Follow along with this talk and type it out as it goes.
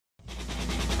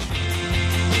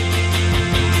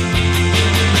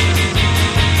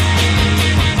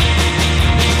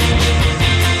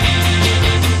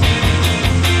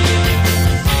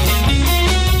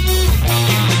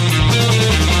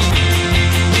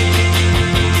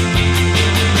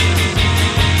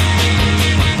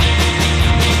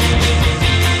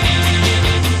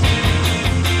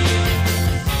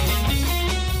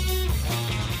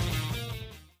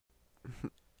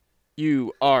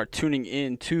are tuning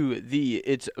in to the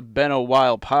It's Been a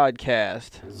While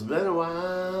podcast. It's been a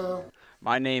while.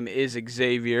 My name is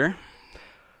Xavier.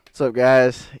 What's up,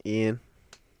 guys? Ian.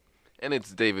 And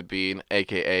it's David Bean,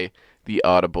 a.k.a. the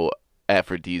Audible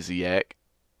Aphrodisiac.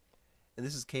 And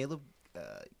this is Caleb,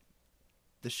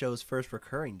 the show's first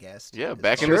recurring guest. Yeah,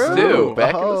 back in the stew.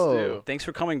 Back in the stew. Thanks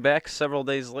for coming back several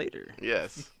days later.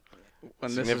 Yes.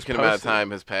 When A this significant is amount of posted. time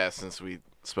has passed since we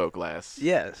spoke last.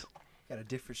 Yes. Got a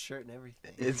different shirt and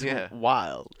everything. It's Yeah.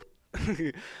 wild.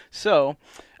 So,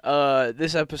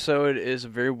 this episode is a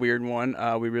very weird one.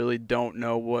 We really don't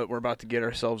know what we're about to get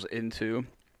ourselves into.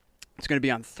 It's going to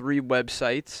be on 3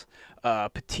 websites,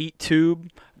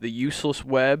 PetitTube, The Useless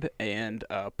Web, and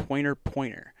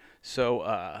Pointer. So,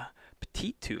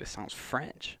 PetitTube, it sounds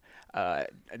French. I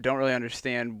don't really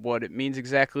understand what it means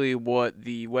exactly, what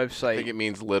the website... I think it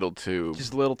means little tube.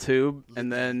 Just little tube,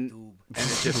 and then... And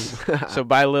it just so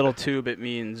by little tube it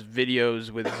means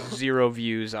videos with 0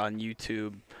 views on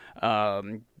YouTube.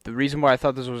 The reason why I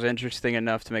thought this was interesting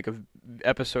enough to make an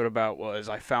episode about was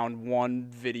I found one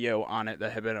video on it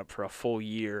that had been up for a full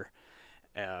year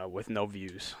with no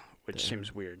views, which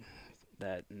seems weird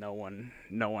that no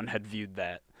one had viewed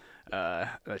that.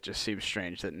 That just seems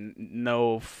strange that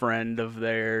no friend of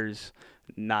theirs,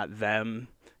 not them,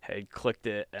 had clicked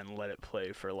it and let it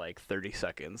play for like 30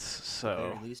 seconds.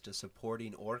 So At least a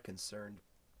supporting or concerned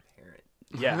parent.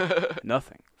 yeah,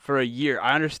 nothing for a year.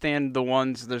 I understand the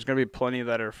ones. There's gonna be plenty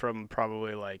that are from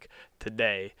probably like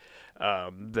today,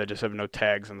 that just have no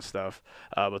tags and stuff.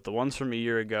 But the ones from a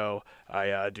year ago,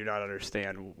 I do not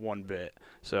understand one bit.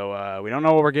 So we don't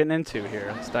know what we're getting into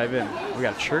here. Let's dive in. We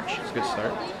got church. It's a good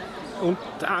start. Und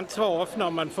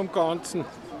Tanzaufnahmen vom Ganzen.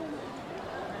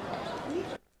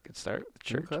 Good start.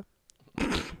 Church. Okay.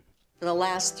 In the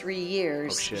last 3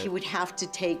 years, Oh, shit. he would have to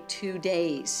take 2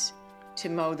 days to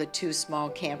mow the 2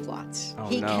 small camp lots. Oh,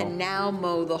 he no. can now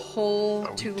mow the whole Are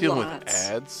we 2 dealing lots.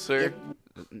 with ads, sir?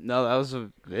 No, that was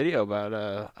a video about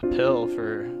a pill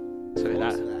for. So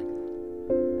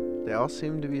They all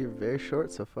seem to be very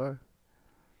short so far.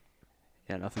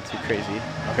 yeah, nothing too crazy.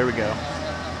 Oh, here we go.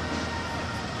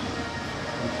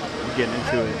 We're getting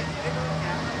into it.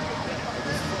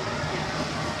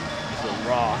 It's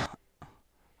raw.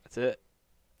 That's it.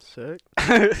 Sick.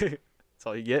 That's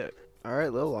all you get. All right,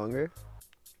 a little longer.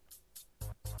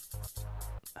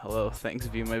 Hello, thanks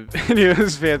view my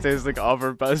videos. Fantastic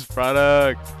offer, best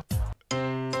product.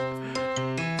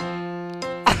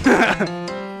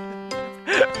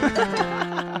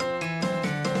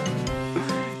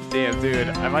 Damn, dude,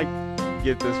 I might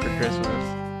get this for Christmas.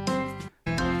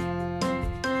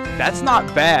 That's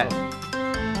not bad.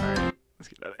 Alright, let's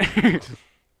get out of here.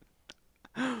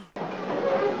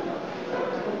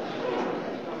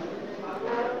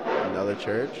 Another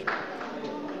church.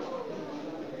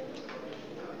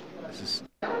 This is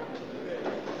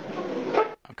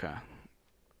okay.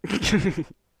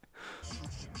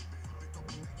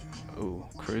 Ooh,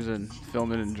 cruising,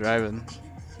 filming, and driving.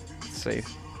 Safe.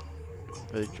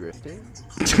 Are they drifting?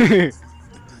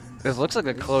 This looks like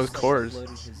a closed course. Uploaded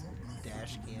his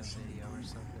dash cam video or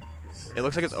something. It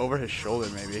looks like it's over his shoulder,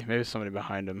 maybe. Maybe somebody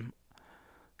behind him.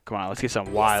 Come on, let's get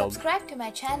something wild. Subscribe to my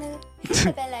channel, hit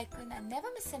the bell icon, and never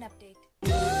miss an update.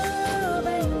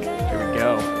 Here we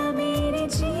go.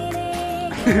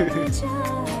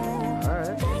 All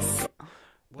right.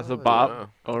 That's a Wow.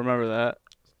 bop. Oh, remember that.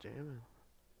 It's jamming.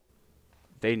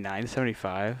 Day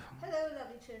 975. Hello,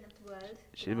 lovely children of the world.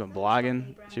 She's been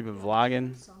blogging. She's been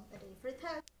vlogging. Song a day for a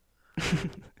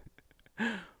thousand.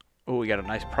 Oh, we got a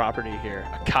nice property here.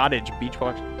 A cottage, beach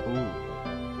watch. Ooh.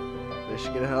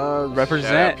 Michigan Hubs. Shout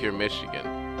Represent. out Pure Michigan.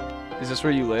 Is this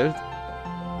where you lived?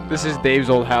 This is No. Dave's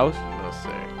old house. No,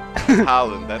 sir.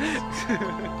 Holland, that's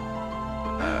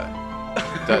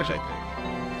Dutch, I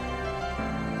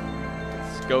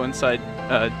Let's go inside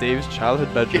Dave's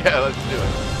childhood bedroom. think. Yeah, let's do it.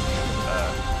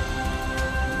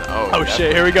 No, Oh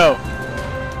shit, here we go.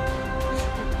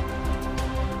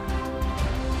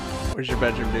 Where's your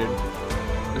bedroom, dude?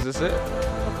 Is this it?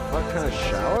 What kind of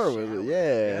shower was it?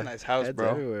 Yeah. Yeah, nice house, Heads bro.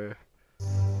 Everywhere.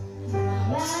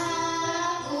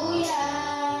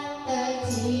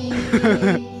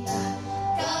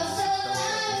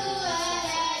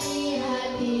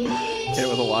 Hit it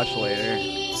with a watch later.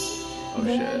 Oh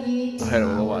shit. I'll hit it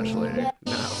with a watch later.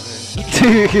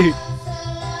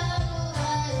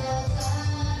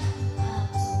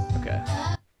 Okay.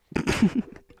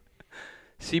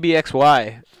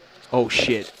 CBXY. Oh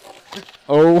shit.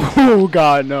 Oh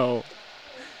god, no.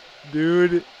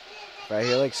 Dude. If I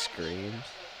hear like screams.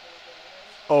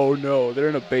 Oh no, they're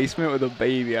in a basement with a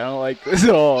baby. I don't like this at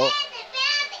all.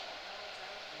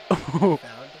 Oh.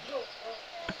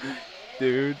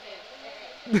 dude.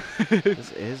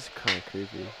 This is kind of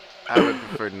creepy. I would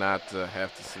prefer not to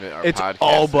have to submit our It's podcast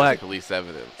all as black. police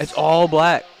evidence. It's all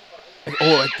black.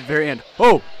 Oh, at the very end.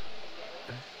 Oh!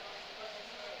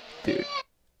 Dude. We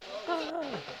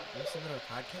don't submit our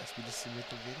podcast. We just submit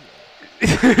the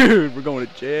video. Dude, we're going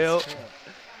to jail. Straight up.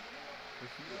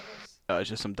 Oh, it's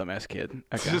just some dumbass kid.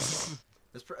 Okay.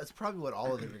 That's probably what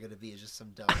all of them are gonna be. Is just some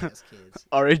dumbass kids.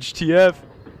 RHTF.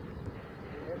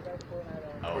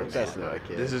 Oh, That's not a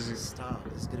kid. this is. Stomp.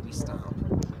 This is gonna be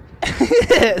stomp.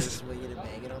 Yes. Swinging and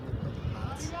banging on the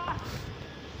pots.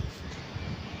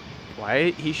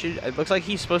 Why he should? It looks like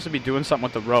he's supposed to be doing something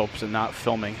with the ropes and not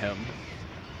filming him.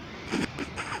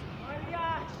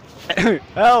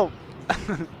 Help!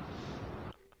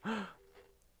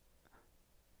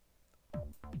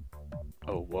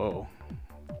 Oh, whoa.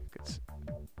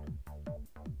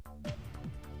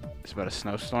 It's about a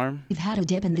snowstorm. We've had a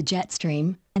dip in the jet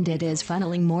stream, and it is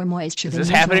funneling more moisture Is than this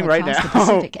usual happening right across now? the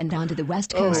Pacific and down to the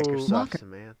West Coast. Microsoft Walker.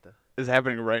 Samantha. It's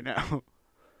happening right now.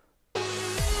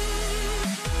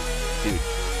 Dude.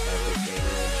 Epic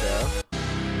gamer intro.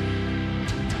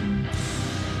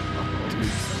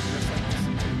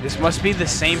 This must be the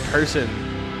same person.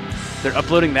 They're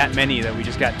uploading that many that we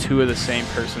just got 2 of the same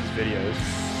person's videos.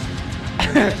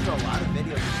 There's a lot of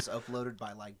videos just uploaded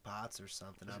by like bots or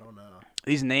something. I don't know.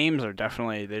 These names are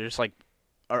definitely, they just like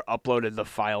are uploaded the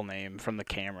file name from the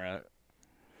camera.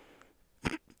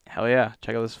 Hell yeah,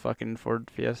 check out this fucking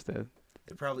Ford Fiesta.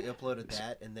 They probably uploaded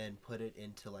that and then put it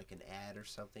into like an ad or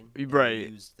something. Right.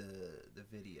 And used the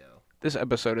video. This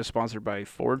episode is sponsored by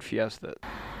Ford Fiesta.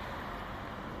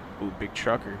 Ooh, big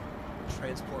trucker.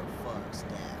 Transport fucks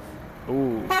daff.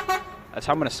 Ooh, that's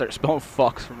how I'm gonna start spelling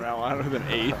fucks from now on with an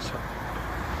H.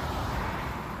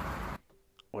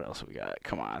 What else we got?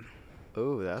 Come on.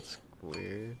 Oh, that's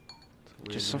weird.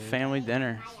 Just some family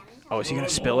dinner. Oh, is he gonna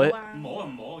spill it?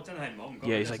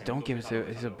 Yeah, he's like, don't give it to.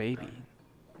 He's a baby.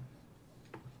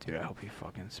 Dude, I hope he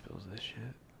fucking spills this shit.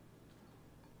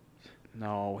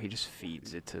 No, he just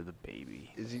feeds it to the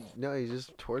baby. Is he? No, he's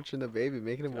just torturing the baby,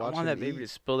 making him I watch want him that baby to eat.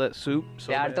 spill that soup.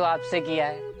 So प्यार bad. तो आपसे किया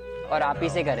है और आप ही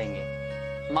से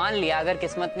करेंगे मान लिया अगर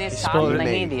किस्मत ने He's साथ spilling it.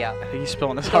 नहीं दिया I think he's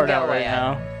spilling his तो heart क्या out हुआ right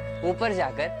यार? now. ऊपर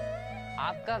जाकर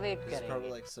आपका वेट It's probably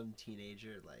करेंगे like some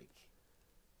teenager like.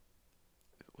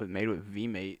 Made with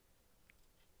V-Mate.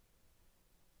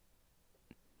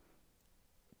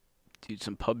 Dude,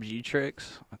 some PUBG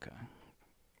tricks. Okay,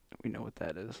 we know what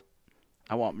that is.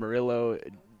 I want Murillo,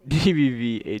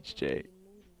 DBV, HJ.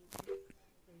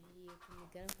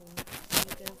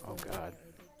 Oh God.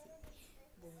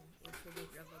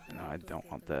 No, I don't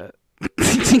want that.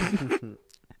 It's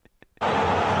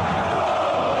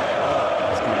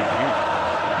gonna be weird.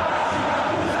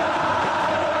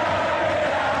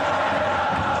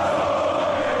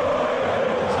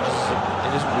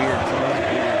 It's just weird. Some of these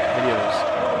videos.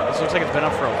 This looks like it's been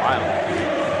up for a while.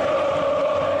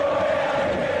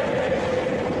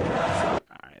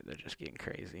 Alright, they're just getting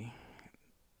crazy.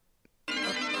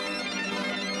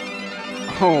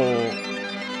 Oh.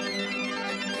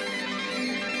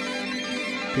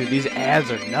 Dude, these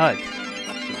ads are nuts.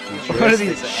 What are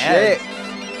these Shit.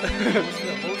 ads?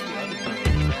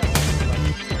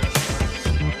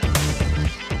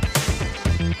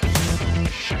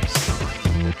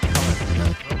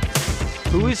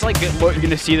 Who is like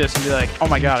gonna see this and be like, oh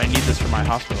my god, I need this for my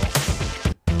hospital?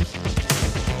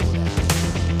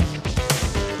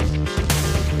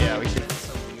 Yeah, we should.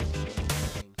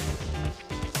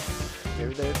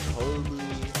 Maybe they're totally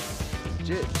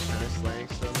legit, just trying to slang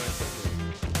some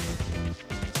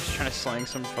Just trying to slang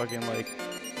some fucking like.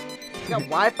 It's got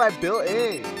Wi-Fi built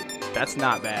in. That's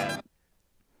not bad.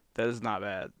 That is not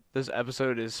bad. This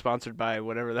episode is sponsored by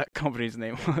whatever that company's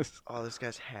name was. Oh, this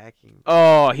guy's hacking.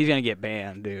 Oh, he's gonna get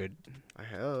banned, dude. I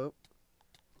hope.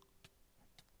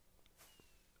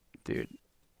 Dude,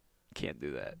 can't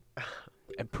do that.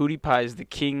 And PewDiePie is the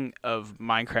king of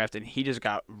Minecraft, and he just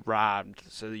got robbed,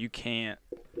 so you can't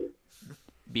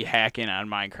be hacking on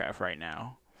Minecraft right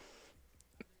now.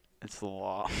 It's the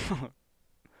law.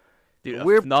 Dude,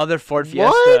 We're- another Ford Fiesta.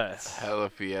 What? Hella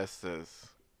fiestas.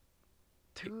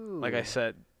 Dude. Like I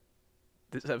said,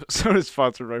 this episode is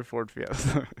sponsored by Ford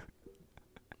Fiesta.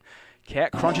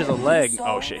 Cat crunches a leg.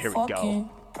 Oh shit, here we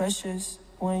go.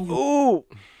 Ooh!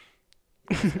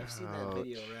 I've seen that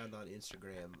video around on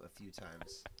Instagram a few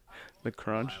times. The a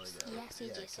crunch. while ago. Yeah,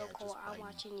 CJ, Yeah, so cat cool. just I'm biting.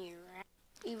 watching you, right?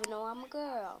 Even though I'm a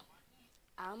girl.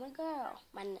 I'm a girl.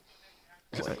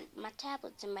 My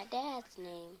tablet's in my dad's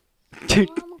name. Even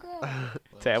though I'm a girl.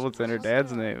 Tablet's in her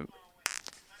dad's name.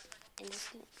 And this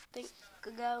thing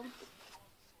could go.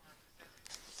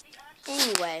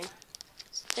 Anyway,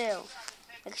 still,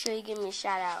 Make sure you give me a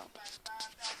shout out.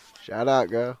 Shout out,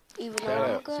 girl. Even though Shout I'm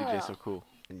a out, girl. CJ so cool.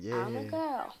 Yeah. I'm a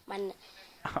girl. I'm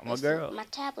a girl. My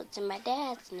tablet's in my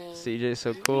dad's name. CJ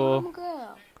so I'm a cool.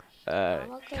 girl.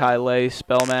 Kyle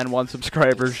Spellman, 1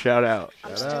 subscriber. Shout out.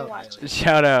 I'm still watching.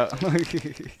 Shout out. You're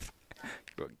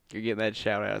getting that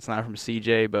shout out. It's not from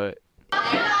CJ, but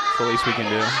it's the least we can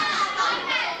do.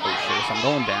 Oh shit, so I'm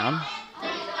going down.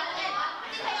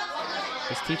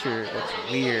 This teacher looks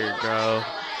weird, bro.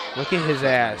 Look at his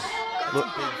ass. Look.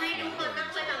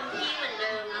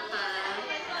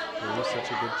 He's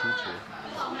such a good teacher.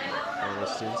 And the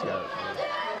students got.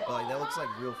 Well, like, that looks like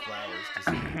real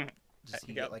flowers. Does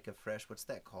he get like a fresh? What's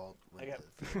that called? When the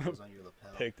thing goes on your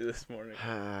lapel. Picked it this morning.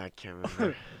 I can't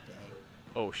remember.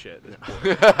 Oh shit. This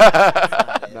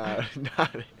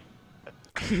Not it.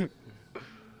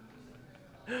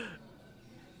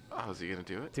 Oh, is he gonna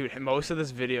do it? Dude, most of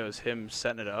this video is him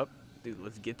setting it up. Dude,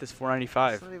 let's get this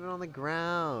 495. It's not even on the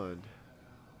ground.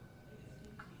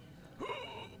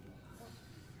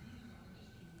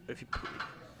 If you poo.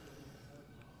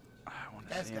 I want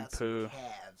to That's see him got poo. some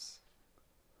calves.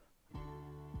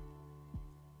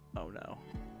 Oh no.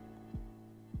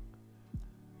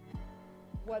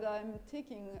 What I'm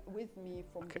taking with me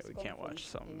from Okay, this we can't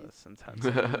watch conference some of this intense.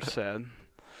 Sad.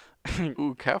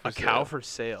 Ooh, cow for A sale. cow for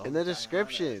sale. In the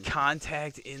description.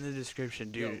 Contact in the description,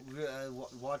 dude. Yo,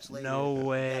 watch later. No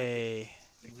way.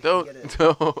 Don't.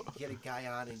 Get a guy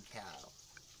on in cow.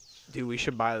 Dude, we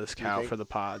should buy this cow think- for the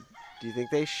pod. Do you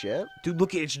think they ship? Dude,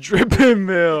 look, it's dripping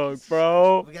milk,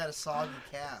 bro. We got a soggy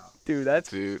cow. Dude, that's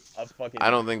Dude, a fucking.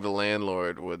 I don't think the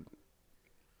landlord would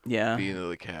Yeah. be into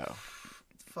the cow.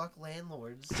 Fuck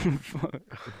landlords.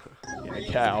 Yeah,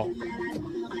 cow.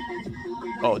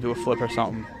 Oh, do a flip or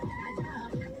something.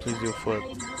 Please do a flip.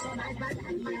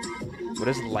 What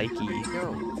is likey?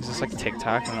 Is this like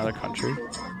TikTok in another country?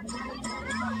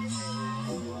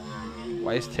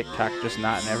 Why is TikTok just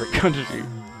not in every country?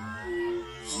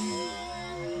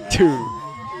 Dude.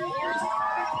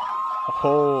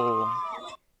 Oh.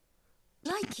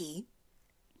 Likey.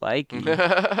 Likey.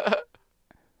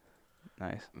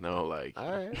 Nice. No, like.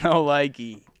 All right. No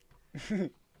likey.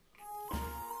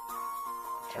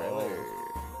 Trailer.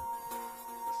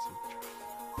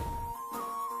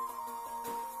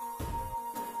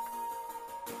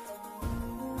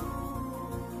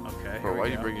 Okay. Bro, here why we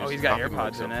you go. bring your Oh, he's got coffee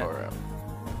mug AirPods so in it. far out?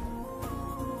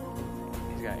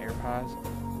 He's got AirPods.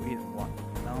 We eating what?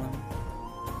 Melon?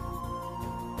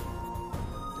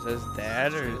 Is that his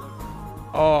dad or?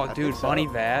 Oh, I dude, think so. Bunny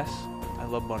Vass. I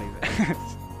love Bunny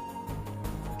Vass.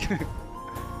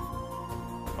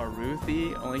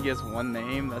 Ruthie only gets one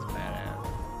name. That's badass.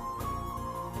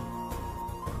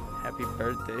 Happy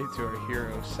birthday to our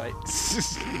hero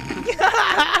sites.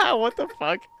 What the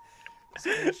fuck?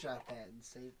 Screenshot that and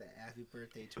save that. Happy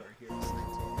birthday to our hero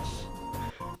scientist.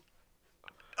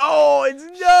 Oh, it's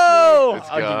no! It's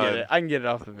I can gone. get it. I can get it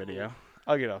off the video.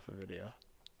 I'll get it off the video.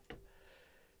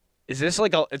 Is this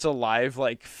like it's a live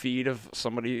like feed of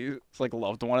somebody's like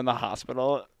loved one in the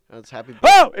hospital? It's happy.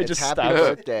 Oh! It It's just happy stops.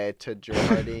 birthday to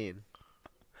Gerardine.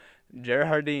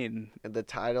 Gerardine. And the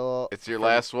title. It's your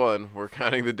last one. We're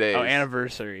counting the days. Oh,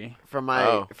 anniversary. from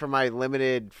my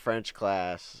limited French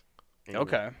class. In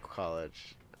Okay.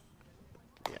 College.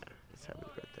 Yeah, it's happy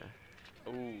birthday.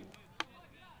 Ooh.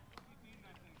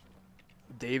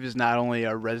 Dave is not only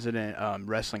a resident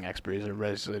wrestling expert, he's a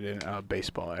resident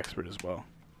baseball expert as well.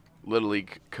 Little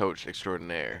League coach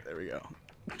extraordinaire. There we go.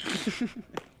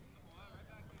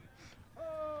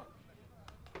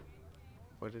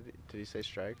 What did he say?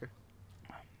 Striker?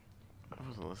 I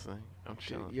wasn't listening. I'm Dude,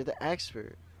 chilling. you're the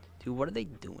expert. Dude, what are they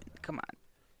doing? Come on.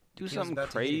 Do He was something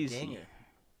about to hit a crazy. dinger.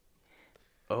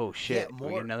 Oh, shit. Yeah, We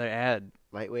more. get another ad.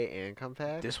 Lightweight and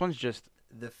compact. This one's just,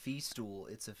 The festool.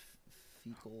 It's a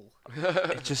fecal.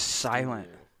 it's just silent.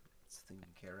 stool. It's the thing you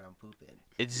carry around poop in.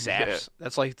 It zaps.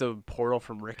 That's like the portal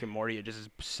from Rick and Morty. It just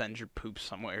sends your poop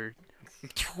somewhere.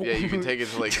 Yeah, you can take it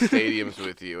to like stadiums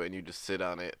with you, and you just sit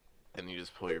on it, and you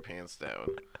just pull your pants down.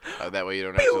 That way, you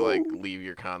don't have to like leave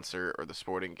your concert or the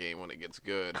sporting game when it gets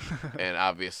good, and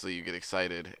obviously you get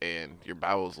excited and your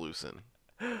bowels loosen.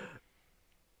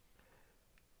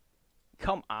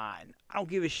 Come on. I don't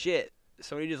give a shit.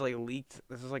 Somebody just like leaked.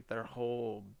 This is like their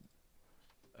whole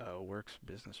works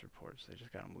business reports. They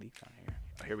just got them leaked on here.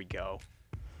 Oh, here we go.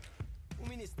 Oh,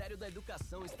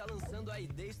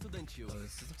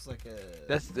 this looks like a.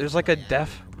 There's like a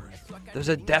deaf. There's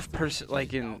a deaf person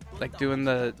like doing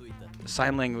the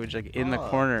sign language like in the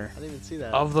corner I didn't even see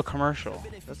that. of the commercial.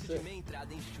 That's it.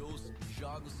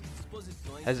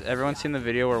 Has everyone seen the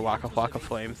video where Waka Flocka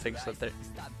Flame thinks that the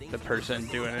person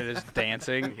doing it is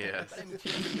dancing? Yes.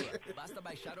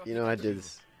 You know, I think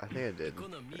I did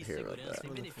hear about that.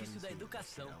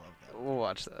 We'll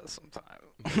watch that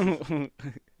sometime.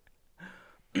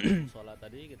 Sholat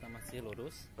tadi kita masih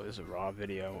lurus. Oh, this is a raw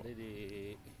video.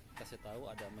 Tadi dikasih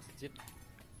tahu ada masjid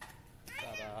ke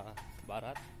arah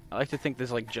barat. I like to think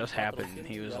this like just happened. And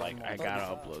he was like, I gotta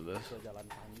upload this. Jalan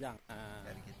panjang.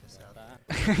 Gotta get this out there.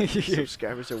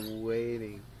 Subscribers are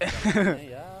waiting.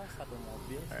 Ya, satu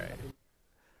mobil. Alright.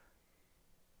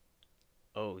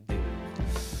 Oh, dude.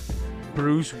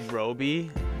 Bruce Roby?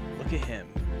 Look at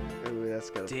him. Ooh, that's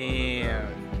got a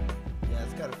Damn. Yeah,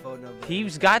 it's got a phone number.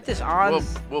 He's got this on.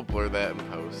 We'll blur that in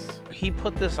post. He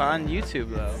put this on YouTube,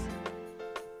 though.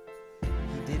 He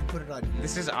did put it on YouTube.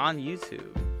 This is on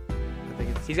YouTube. I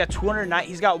think it's. He's got 209.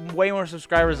 He's got way more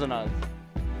subscribers than us.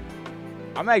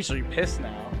 I'm actually pissed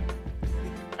now.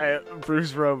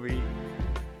 Bruce Roby. He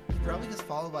probably gets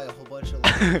followed by a whole bunch of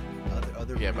like,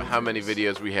 other. Yeah, but how many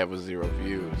videos we have with 0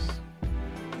 views?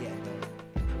 Yeah,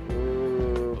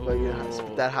 Ooh, fucking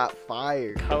spit that hot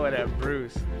fire. Coming at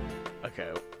Bruce.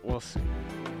 Okay, we'll see.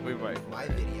 We might. my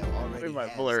video already We might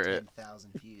has blur it.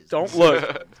 10,000 views. Don't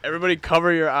look. Everybody,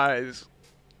 cover your eyes.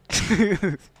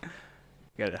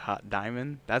 Got a hot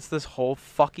diamond. That's this whole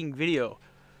fucking video.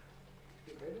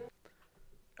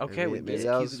 Okay, Maybe we that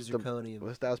did.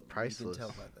 was that was priceless. You can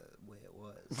tell by the way it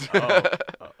was.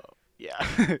 Yeah.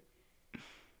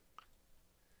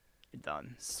 You're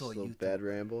done. So Little you bad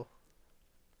ramble.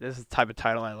 This is the type of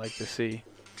title I like to see.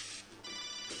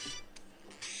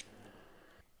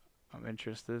 I'm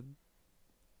interested.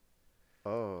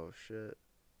 Oh shit,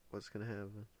 what's gonna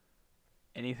happen?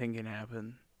 Anything can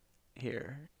happen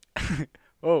here.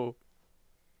 Oh.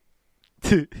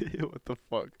 What the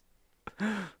fuck?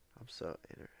 I'm so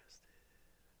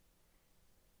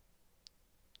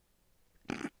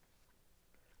interested.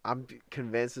 I'm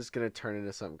convinced it's gonna turn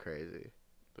into something crazy.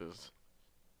 There's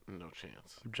no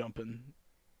chance. I'm jumping.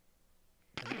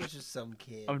 I think it's just some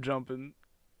kid. I'm jumping.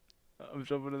 I'm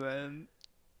jumping to the end.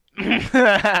 It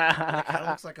kind of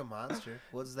looks like a monster.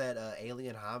 What's that,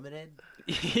 alien hominid?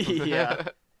 Yeah.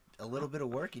 A little bit of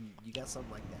work and you got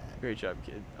something like that. Great job,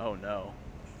 kid. Oh no.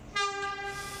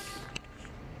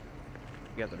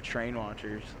 We got them train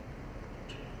watchers.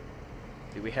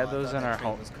 Dude, we had I those thought in that our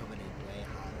train home. was coming in way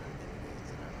hotter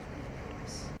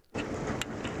than it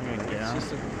is in our Yeah. It's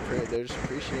just they're just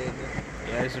appreciating it.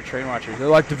 Yeah, these are train watchers. They're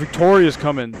like, the Victoria's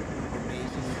coming.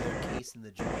 Amazing their case in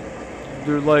the joint.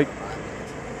 They're like.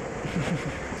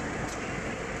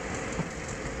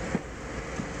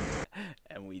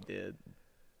 And we did.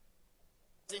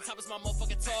 Ooh. This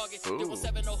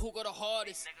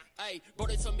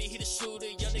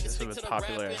is a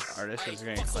popular artist who's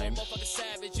getting claimed.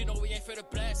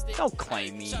 Don't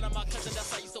claim me. He's just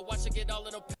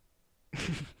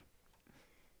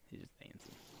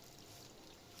dancing.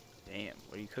 Damn,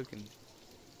 what are you cooking?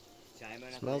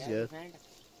 Smells good.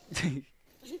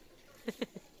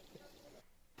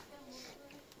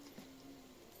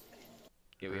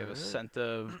 Yeah, we have a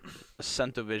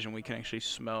Scent-O-Vision. We can actually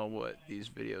smell what these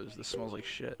videos. This smells like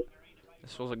shit.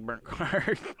 This smells like burnt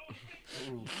corn.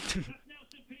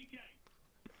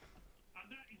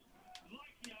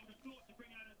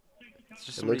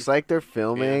 It looks like they're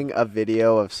filming a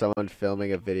video of someone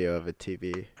filming a video of a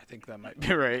TV. I think that might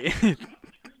be right.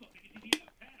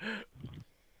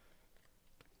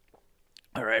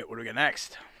 All right, what do we got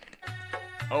next?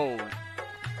 Oh.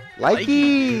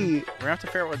 Likey! We're gonna have to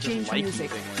figure out what this likey thing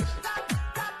is.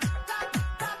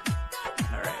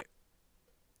 Alright.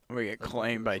 We get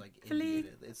claimed by...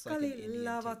 It's like an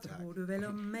Indian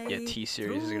TikTok. Yeah,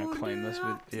 T-Series is gonna claim this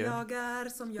video.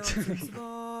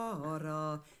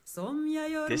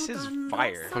 This is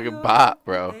fire. Fucking bop,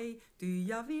 bro.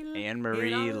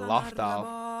 Anne-Marie Lofdahl.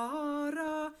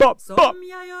 Bop, bop.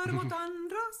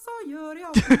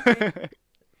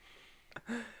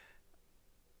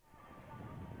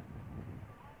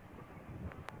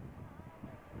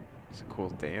 It's a cool,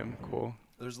 damn cool.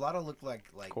 There's a lot of look like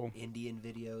Cool. Indian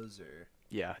videos or.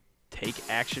 Yeah, take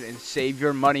action and save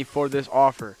your money for this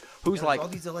offer. Who's There's like, all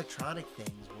these electronic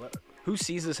things. What? who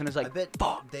sees this and is like, I bet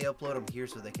fuck. they upload them here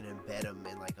so they can embed them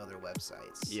in like other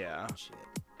websites. Yeah. And shit.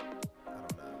 I don't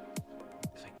know.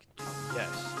 It's like,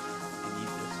 yes, I need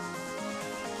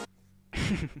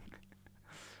this.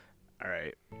 All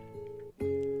right,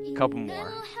 couple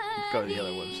more. Go to the other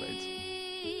websites.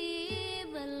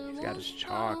 got his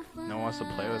chalk. No one wants to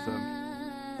play with him.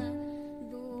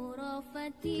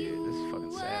 Dude, this is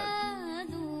fucking sad.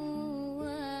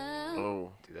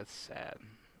 Oh. Dude, that's sad.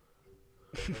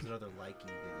 There's another liking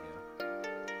video.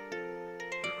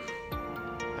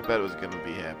 I bet it was gonna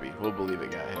be happy. We'll believe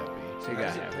it got happy. So How you got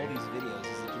does it happy. pull these videos?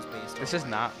 Is it just based This on, is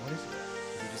like, not. What is it?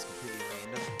 Is it just completely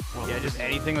random? Yeah, just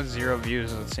anything with 0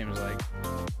 views, it seems like.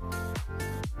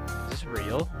 Is this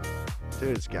real?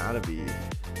 Dude, it's gotta be.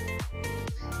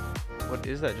 What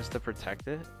is that? Just to protect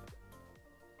it?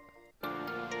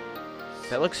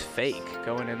 That looks fake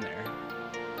going in there. I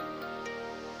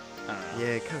don't know. Yeah,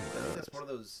 it kind I think of that's does. one of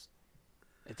those.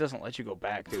 It doesn't let you go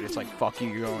back, dude. It's like, fuck you,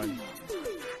 you're going.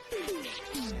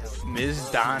 Ms.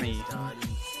 Donnie.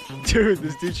 Dude,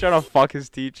 this dude's trying to fuck his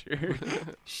teacher.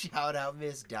 Shout out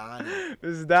Miss Donnie.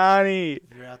 Miss Donnie.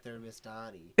 If you're out there, Miss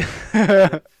Donnie.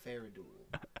 Faradul.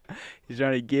 He's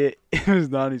trying to get Miss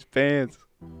Donnie's pants.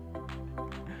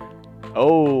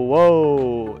 Oh,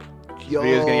 whoa. This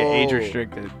video's gonna get age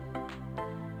restricted.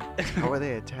 How are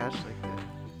they attached like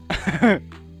that?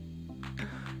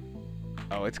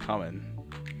 Oh, it's coming.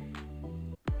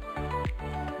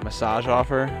 Massage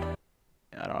offer?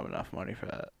 Yeah, I don't have enough money for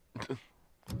that.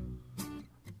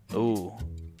 Ooh,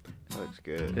 That looks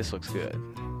good. this looks good.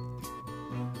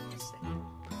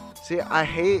 See, I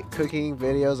hate cooking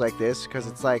videos like this because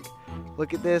it's like,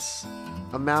 look at this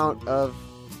amount of,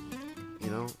 you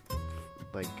know,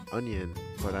 like onion,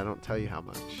 but I don't tell you how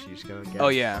much. You just gotta guess. Oh,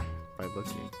 yeah. By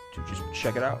looking. Dude, just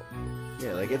check it out.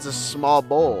 Yeah, like it's a small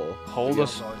bowl. Hold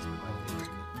us. It's always been my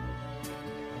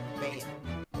favorite.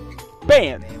 Bam.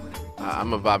 Bam! Bam with everything.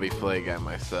 I'm a Bobby Flay guy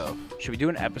myself. Should we do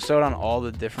an episode on all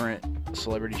the different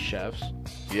celebrity chefs?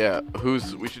 Yeah, we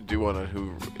should do one on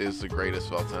who is the greatest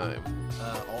of all time.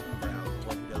 Alton Brown, the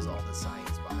one who does all the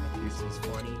science behind it. He's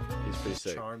funny. He's pretty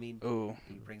sick. Charming. Ooh,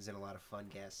 He brings in a lot of fun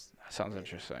guests. that sounds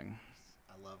interesting.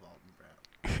 I love Alton Brown.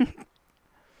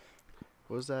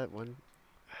 What was that one?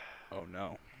 Oh,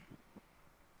 no.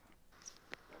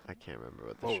 I can't remember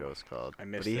what the Oh, show's called. I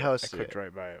missed but he it. I hosted clicked it.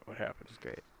 right by it. What happened? It's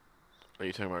great. Are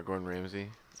you talking about Gordon Ramsay?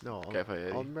 No, Cafe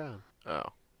Eddie? Alton Brown. Oh.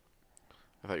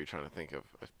 I thought you were trying to think of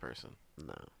a person.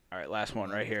 No. All right, last one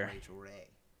right here. Rachel Ray.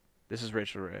 This is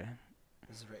Rachel Ray.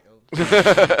 This is Ray. Oh,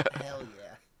 hell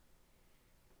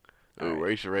yeah. Ooh,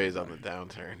 Rachel Ray's on the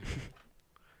downturn.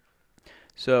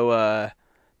 So,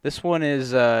 this one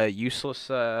is useless.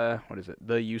 What is it?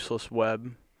 The Useless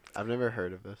Web, I've never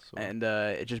heard of this one. and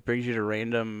it just brings you to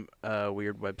random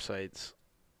weird websites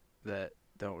that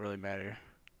don't really matter.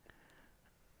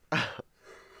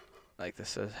 Like this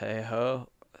says hey ho.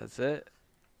 That's it.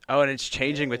 Oh, and it's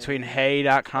changing between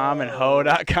hey.com and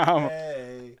ho.com.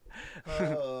 Hey.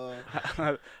 Oh.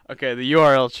 Okay, the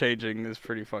URL changing is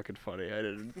pretty fucking funny. I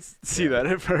didn't see that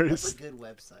at That's a first. good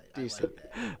website. Decent.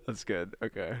 I like that. That's good.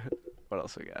 Okay. What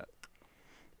else we got?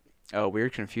 Oh,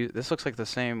 weird confused. This looks like the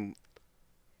same.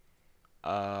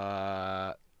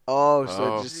 Oh, so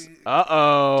Oh. it just. Dude,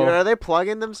 Uh-oh. are they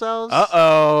plugging themselves?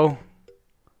 Uh-oh.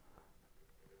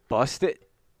 Bust it.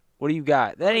 What do you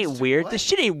got? That ain't Bust weird. what? This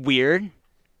shit ain't weird.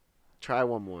 Try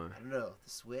one more. I don't know. The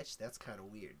Switch, that's kind of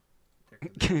weird. They're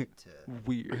committed to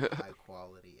Weird. high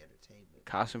quality entertainment.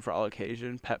 Costume for all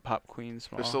occasion. Pet Pop Queen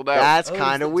small. They're sold out. That's Oh,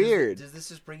 kind of weird. Does this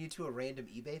just bring you to a random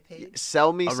eBay page?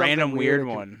 Sell me A something random weird and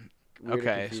one. weird and Okay,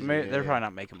 so confusing, maybe yeah, they're yeah. probably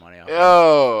not making money off it.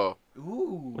 Yo!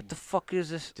 Ooh. What the fuck is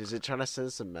this? Is it trying to send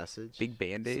us a message? Big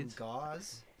Band-Aids? Some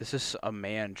gauze? This is a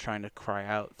man trying to cry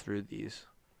out through these.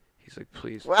 He's like,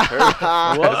 please. Whoa.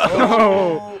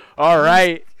 Whoa! All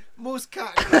right. Moose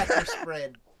cotton cracker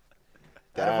spread.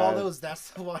 Out of all That- those,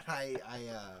 that's the one I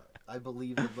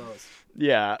believe the most.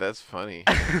 Yeah. That's funny.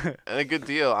 And a good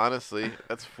deal, honestly.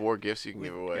 That's 4 gifts you can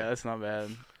give away. Yeah, that's not bad.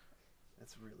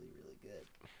 That's really, really good.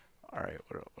 All right,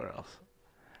 what else?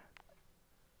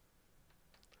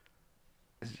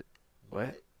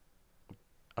 What?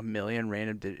 A million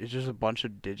random digits? It's just a bunch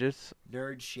of digits?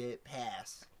 Nerd shit,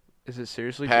 pass. Is it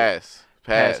seriously? Pass.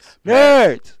 Pass.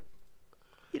 Nerds!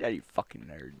 Get out of you fucking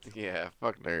nerds. Yeah,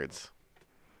 fuck nerds.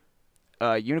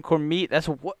 Unicorn meat, that's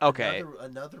a what? Okay.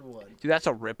 Another one. Dude, that's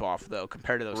a ripoff, though,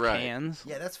 compared to those Right. cans.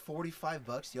 Yeah, that's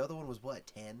 $45. The other one was what,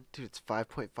 10? Dude, it's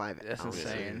 5.5 That's ounces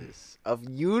insane. of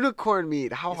unicorn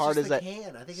meat. How It's hard just is the that?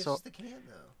 can. I think it's So- just the can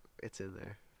though. It's in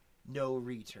there. No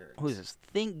returns. Who is this?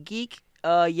 Think Geek?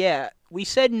 Yeah. We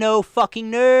said no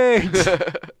fucking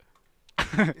nerds!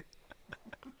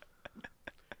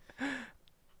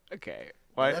 Okay.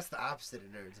 Well, Why? that's the opposite of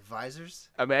nerds. Visors?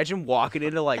 Imagine walking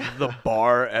into, like, the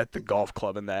bar at the golf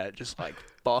club and that. Just like,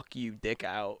 fuck you, dick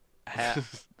out. Hat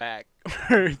back.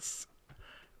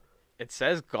 It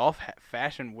says golf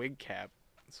fashion wig cap.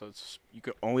 So it's you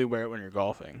can only wear it when you're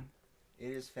golfing. It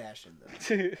is fashion, though.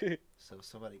 So if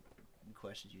somebody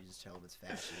questions you, just tell them it's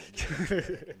fashion,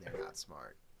 and they're not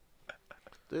smart.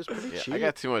 It's pretty cheap. I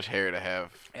got too much hair to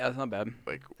have. Yeah, that's not bad.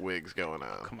 Like wigs going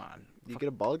on. Come on. You get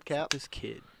a bald cap? This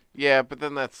kid. Yeah, but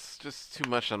then that's just too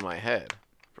much on my head,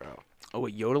 bro. Oh, a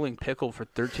yodeling pickle for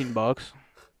 $13. Holy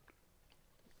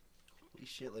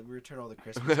shit, let me return all the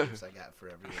Christmas gifts I got for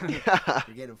everyone.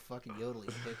 You're getting fucking yodeling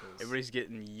pickles. Everybody's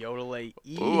getting yodelate.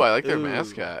 Ooh, I like their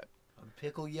mascot. I'm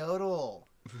Pickle Yodel.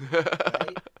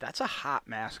 Right? That's a hot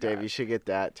mascot. Dave, you should get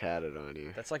that tatted on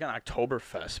you. That's like an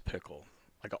Oktoberfest pickle.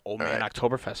 Like an old man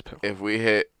Oktoberfest pickle. If we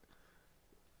hit...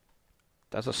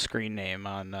 That's a screen name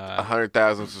on...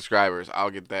 100,000 subscribers, I'll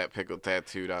get that pickle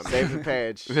tattooed on me. Save the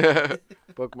page.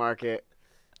 Bookmark it.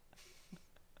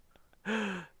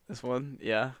 This one?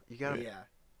 Yeah. You gotta... Yeah.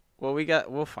 Well,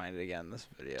 we'll find it again in this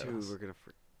video. Dude, we're gonna...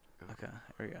 Okay,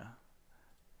 here we go.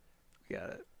 We got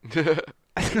it.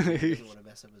 He doesn't want to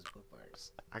mess up his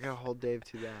bookmarks. I gotta hold Dave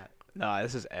to that. No,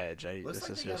 this is Edge. Looks this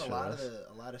like is they got just a for lot this. of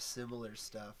a lot of similar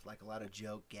stuff, like a lot of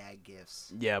joke gag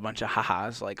gifts. Yeah, a bunch of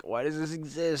ha-has. Like, why does this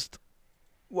exist?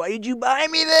 Why did you buy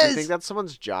me You this? think that's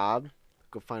someone's job?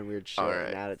 Go find weird shit Alright.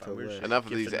 and add it to the list. Enough of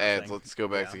Gift these for ads. nothing. Let's go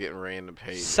back to getting random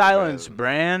pages. Silence,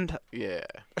 brand. Yeah.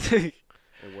 It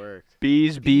worked.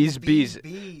 Bees.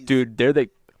 Dude,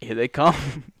 here they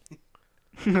come.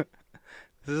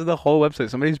 This is the whole website.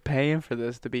 Somebody's paying for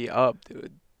this to be up,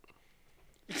 dude.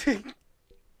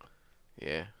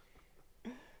 Yeah.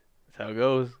 That's how it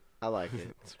goes. I like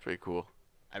it. It's pretty cool.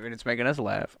 I mean, it's making us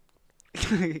laugh.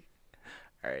 All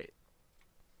right.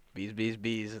 Bees.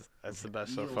 That's the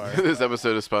best so far. This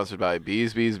episode is sponsored by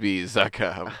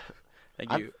beesbeesbees.com.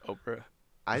 Thank you, Oprah.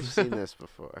 I've seen this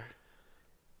before.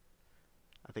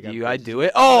 I think I do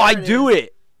it. Oh, I do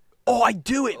it. Oh, I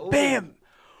do it. Bam.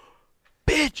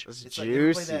 Bitch. It's It's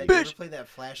juicy. like, you ever play that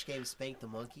Flash game, Spank the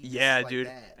Monkey? Yeah, It's like dude.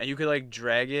 that. And you could like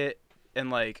drag it and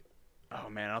like, oh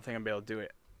man, I don't think I'm gonna be able to do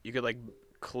it. You could like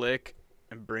click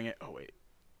and bring it. Oh wait.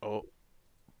 Oh.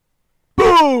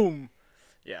 Boom.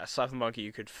 Yeah, slap the monkey.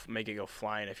 You could make it go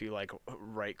flying if you like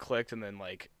right clicked and then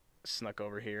like snuck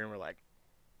over here and we're like,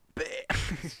 bam.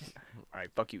 All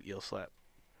right, fuck you, eel slap.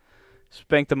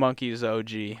 Spank the monkey is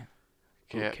OG. Ooh,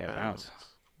 Cat cat bounce. bounce.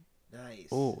 Nice.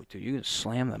 Oh, dude, you can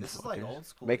slam them. This is like fuckers. old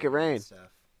school. Make it rain. Stuff.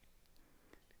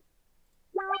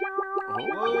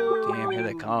 Oh, damn, here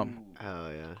they come.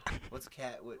 Oh yeah. What's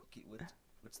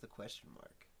the question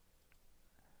mark?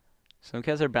 Some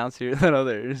cats are bouncier than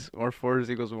others. More force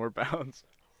equals more bounce.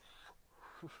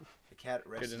 The cat at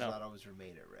rest Good to does know. not always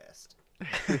remain at rest.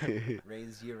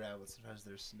 Rains year round, but sometimes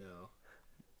there's snow.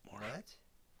 What?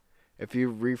 If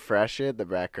you refresh it, the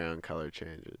background color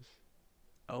changes.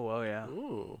 Oh, well, yeah.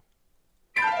 Ooh.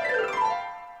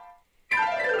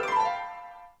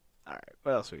 All right,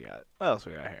 what else we got? What else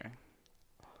we got here?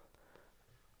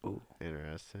 Ooh,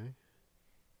 Interesting.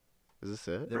 Is this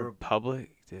it? The Republic,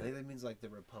 I dude. think that means like the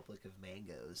Republic of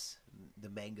Mangoes, the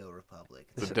Mango Republic.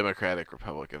 The Democratic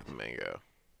Republic of the Mango.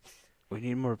 We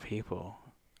need more people.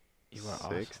 You are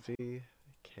awesome.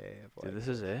 60K of Dude, this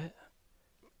is it?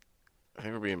 I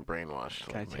think we're being brainwashed.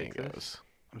 Can I like take mangoes. this?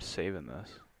 I'm saving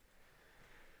this.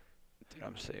 Dude,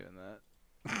 I'm saving that.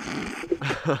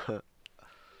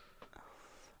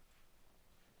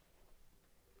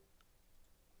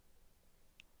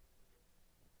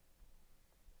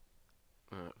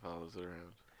 It follows it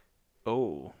around.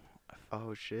 Oh,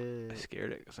 Oh I shit.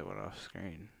 scared it because I went off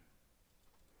screen.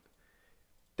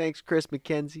 Thanks, Chris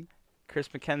McKenzie. Chris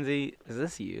McKenzie, is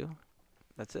this you?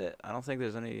 That's it. I don't think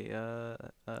there's any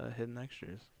hidden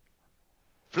extras.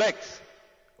 Flex.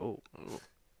 Oh.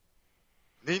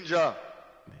 Ninja.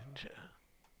 Ninja.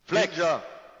 Flex. Ninja.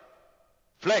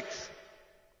 Flex.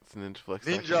 It's Ninja Flex.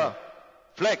 Ninja.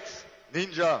 Flex.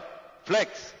 Ninja.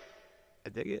 Flex. I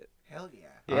dig it. Hell yeah.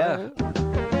 Yeah. Cool.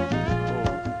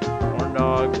 Corn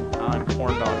dog on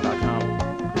corndog.com.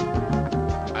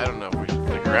 I don't know if we should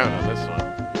stick around on this one.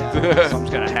 Something's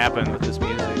gonna happen with this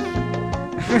music.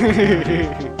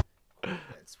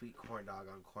 That sweet corn dog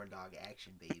on corn dog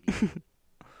action, baby.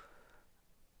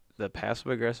 The passive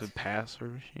aggressive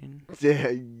password machine. Yeah,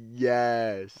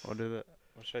 yes. What is it?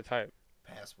 What should I type?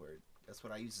 Password. That's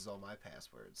what I use as all my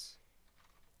passwords.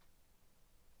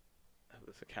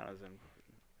 This account is in.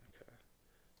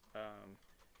 Okay.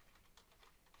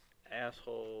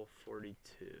 Asshole 42.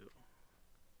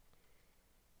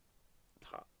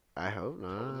 Top. I hope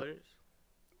not. Toddlers.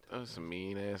 Those some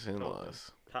mean ass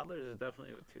in-laws. Toddlers is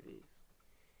definitely with 2 D's.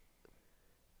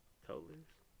 Toddlers.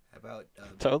 How about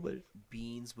Toddlers.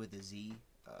 beans with a Z?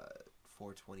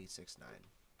 42069.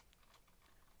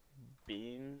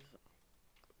 Beans.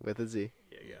 With a Z.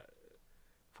 Yeah, yeah.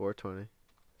 420.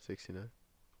 69.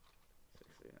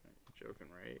 joking,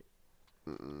 right?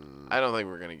 I don't think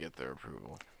we're gonna get their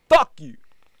approval. Fuck you.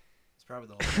 It's probably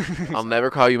the whole. I'll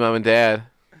never call you mom and dad.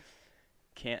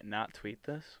 Can't not tweet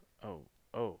this. Oh.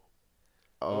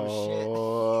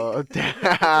 Oh,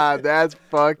 that's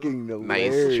fucking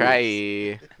hilarious. Nice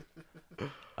try.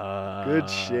 Good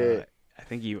shit. I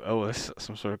think you owe us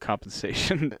some sort of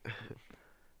compensation.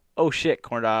 Oh shit,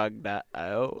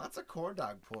 corndog.io. Lots of corn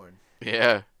dog porn.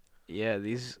 Yeah. Yeah,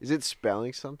 these. Is it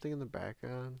spelling something in the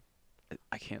background?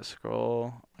 I can't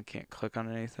scroll. I can't click on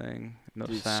anything. No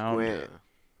Dude, sound.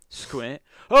 Squint.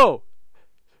 Oh!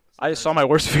 I saw my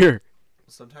worst fear.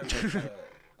 Sometimes like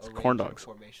a corn dogs.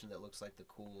 Formation that looks like the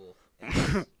cool.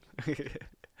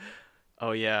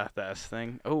 Oh yeah, the S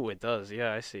thing. Oh, it does.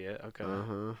 Yeah, I see it. Okay.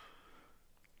 Uh-huh.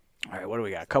 All right, what do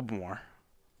we got? A couple more.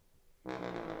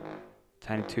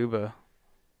 Tiny tuba.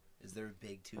 Is there a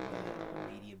big tuba,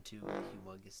 medium tuba,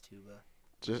 humongous tuba?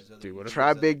 Just dude,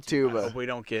 try big I tuba. hope we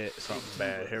don't get something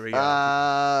bad. Here we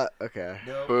go. Okay.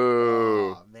 No.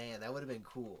 Boo. Oh, man, that would have been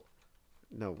cool.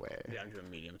 No way. Yeah, I'm doing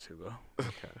medium tuba.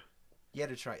 Okay. You had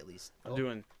to try at least. I'm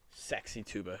doing sexy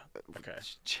tuba. Okay.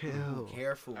 Chill. Ooh,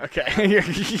 careful. Okay.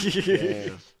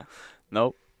 Yeah.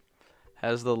 Nope.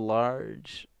 Has the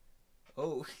large.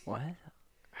 Oh. What?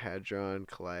 Hadron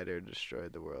Collider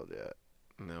destroyed the world yet?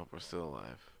 Nope, we're still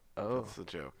alive. Oh. That's the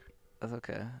joke. That's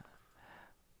okay.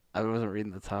 I wasn't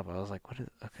reading the top. I was like, what is.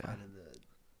 Okay. Finding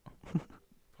the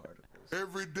particles.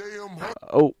 Every day I'm hot.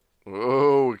 Oh.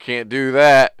 Whoa, can't do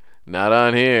that. Not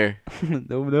on here.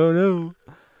 No.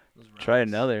 Try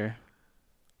another.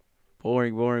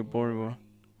 Boring. Why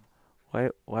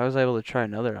was I able to try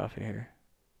another off of here?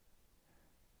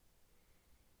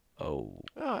 Oh.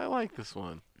 Oh, I like this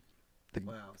one.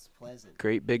 Wow, it's pleasant.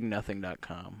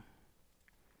 Greatbignothing.com.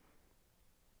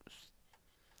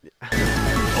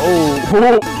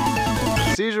 Oh.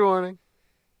 Seizure warning.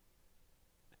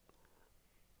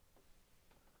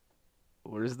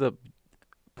 Where's the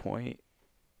point?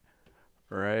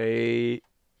 Right.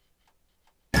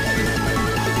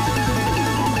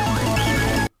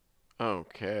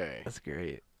 Okay. That's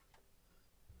great.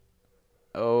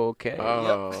 Okay.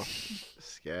 Oh. Yep.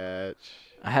 Sketch.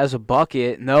 Has a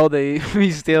bucket. No, they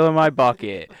be stealing my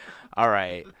bucket. All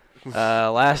right.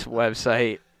 Last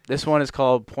website. This one is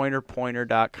called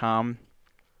pointerpointer.com.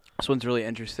 This one's really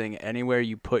interesting. Anywhere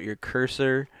you put your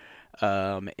cursor,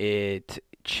 it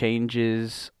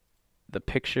changes the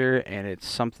picture, and it's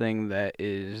something that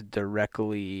is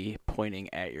directly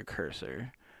pointing at your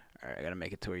cursor. All right, I got to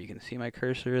make it to where you can see my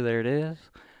cursor. There it is.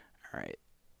 All right.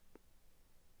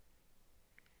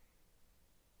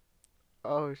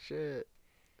 Oh, shit.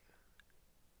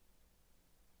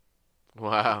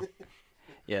 Wow.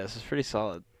 Yeah, this is pretty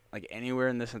solid. Like anywhere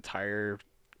in this entire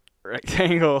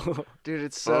rectangle. Dude,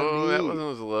 it's so neat. That one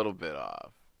was a little bit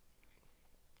off.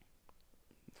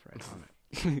 That's right on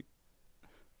it.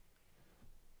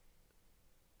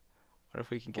 What if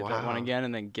we can get that one again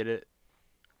and then get it?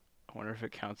 I wonder if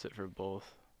it counts it for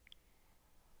both.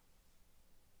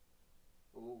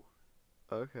 Ooh.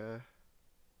 Okay.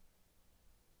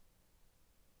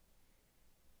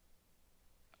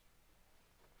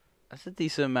 That's a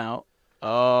decent amount.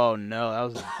 Oh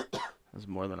no, that was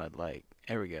more than I'd like.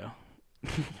 There we go.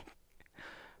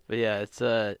 But yeah, it's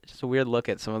just a weird look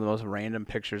at some of the most random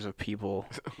pictures of people.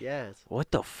 Yes. What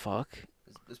the fuck?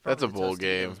 That's a bowl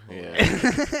game. Yeah.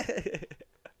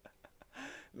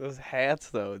 Those hats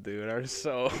though, dude, are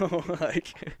so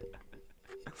like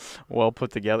well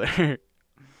put together. They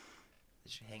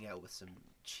should hang out with some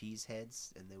cheese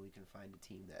heads, and then we can find a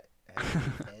team that has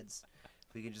heads.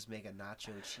 We can just make a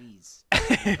nacho cheese.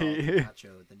 The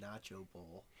nacho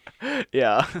bowl.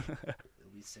 Yeah.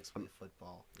 It'll be 6-foot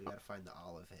football. We gotta find the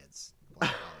olive heads.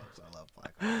 Black olives. I love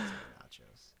black olives and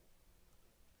nachos.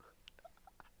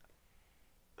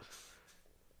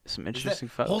 Some interesting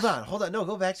folks. Hold on. No,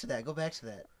 go back to that.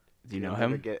 Do you know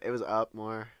him? It was up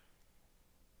more.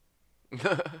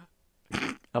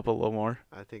 Up a little more.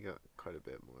 I think quite a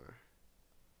bit more.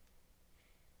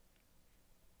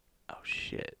 Oh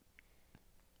shit.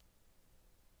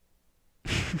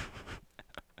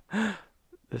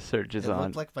 The search is it on. It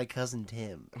looked like my cousin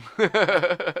Tim.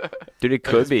 Dude, it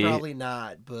could be. Probably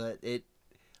not, but it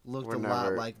looked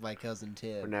lot like my cousin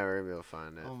Tim. We're never gonna be able to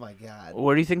find it. Oh my god.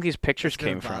 Where do you think these pictures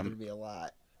came It's from? bothered me a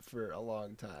lot for a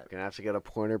long time. Gonna have to go to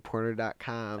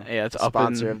pointer.com. Yeah, it's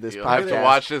sponsor up of this You'll podcast. have to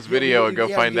watch this video and go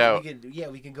find out.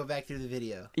 We can go back through the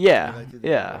video. Yeah, Find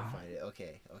it.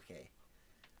 Okay.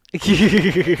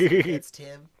 It's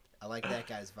Tim. I like that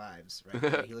guy's vibes right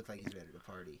there. He looked like he's ready to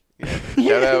party.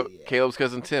 Shout out Caleb's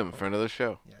cousin Tim for another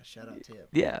show. Yeah, shout out Tim.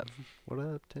 Yeah. What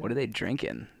up, Tim? What are they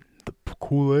drinking? The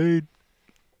Kool-Aid.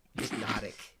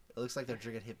 Hypnotic. looks like they're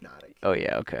drinking Hypnotic. Oh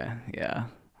yeah, okay, yeah.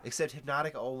 Except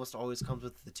Hypnotic almost always comes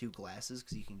with the 2 glasses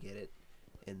because you can get it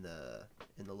in the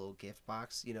little gift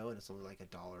box, you know, and it's only like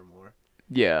 $1 more.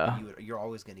 Yeah. You're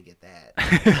always gonna get that.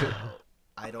 So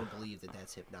I don't believe that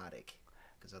that's Hypnotic,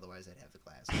 because otherwise I'd have the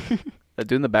glasses. That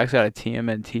dude in the back's got a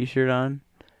TMN T-shirt on.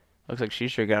 Looks like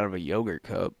she's drinking out of a yogurt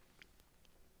cup.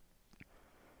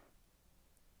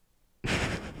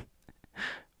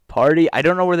 Party. I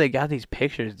don't know where they got these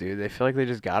pictures, dude. They feel like they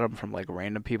just got them from like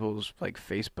random people's like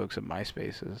Facebooks and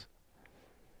MySpaces.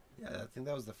 Yeah, I think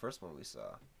that was the first one we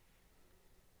saw.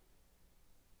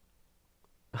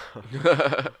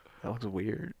 That looks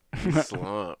weird. He's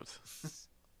slumped.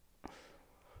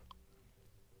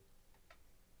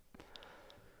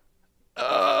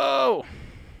 Oh. All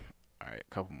right,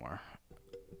 couple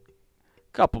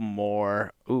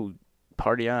more. Ooh,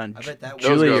 party on. I bet that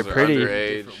Julie, you're girls are pretty.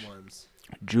 underage.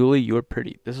 Julie, you're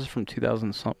pretty. This is from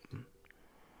 2000 something.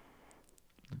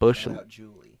 Bush. Shout out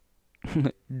Julie.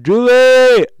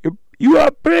 Julie, you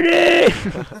are pretty.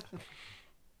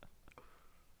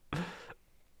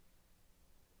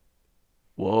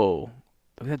 Whoa,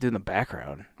 look at that dude in the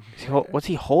background. What's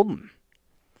he holding?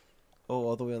 Oh,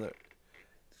 all the way on there.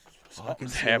 Oh, I can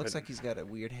see. It looks like he's got a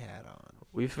weird hat on.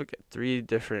 We've got 3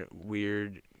 different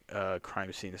weird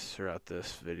crime scenes throughout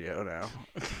this video now.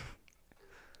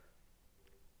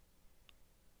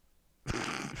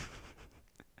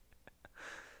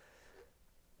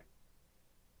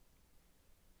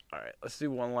 All right, let's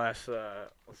do one last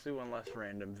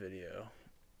random video.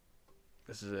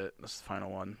 This is it. This is the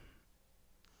final one.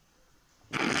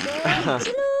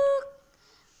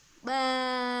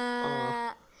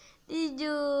 Ba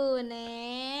Diju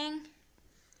neng.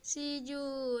 Si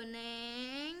Ju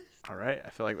neng. All right, I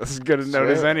feel like this is good as note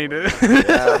as any, dude.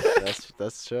 Yeah,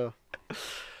 that's true.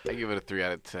 I give it a 3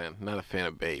 out of 10. Not a fan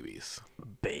of babies.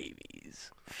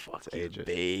 Babies. Fuck ageist.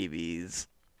 Babies.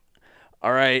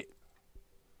 All right.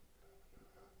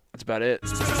 That's about it.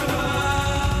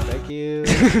 Thank you.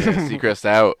 Seacrest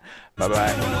out.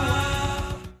 Bye-bye.